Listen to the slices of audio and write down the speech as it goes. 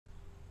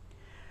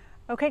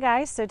Okay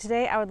guys, so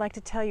today I would like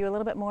to tell you a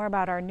little bit more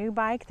about our new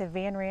bike, the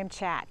Van Ram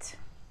Chat.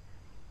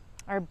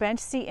 Our bench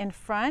seat in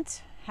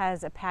front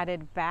has a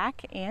padded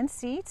back and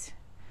seat.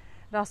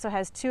 It also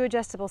has 2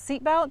 adjustable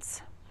seat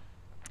belts.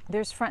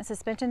 There's front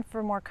suspension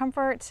for more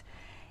comfort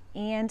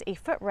and a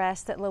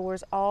footrest that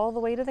lowers all the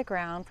way to the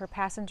ground for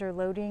passenger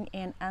loading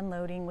and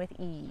unloading with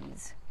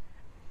ease.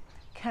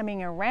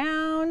 Coming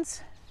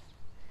around,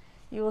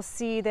 you will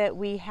see that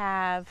we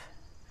have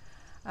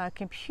a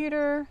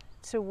computer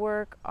to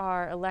work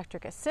our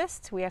electric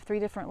assist. We have 3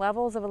 different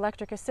levels of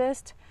electric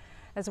assist,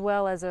 as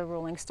well as a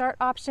rolling start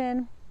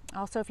option.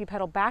 Also, if you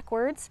pedal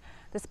backwards,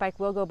 this bike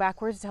will go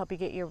backwards to help you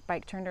get your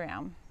bike turned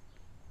around.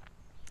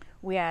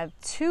 We have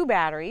 2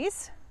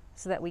 batteries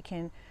so that we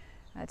can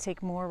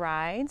take more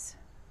rides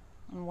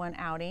on one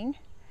outing.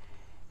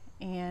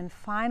 And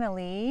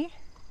finally,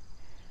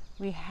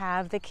 we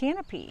have the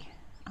canopy,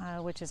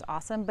 which is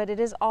awesome, but it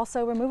is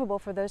also removable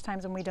for those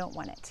times when we don't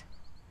want it.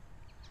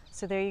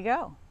 So there you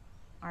go.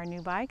 Our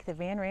new bike, the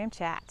Van Ram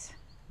Chat.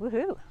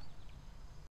 Woohoo!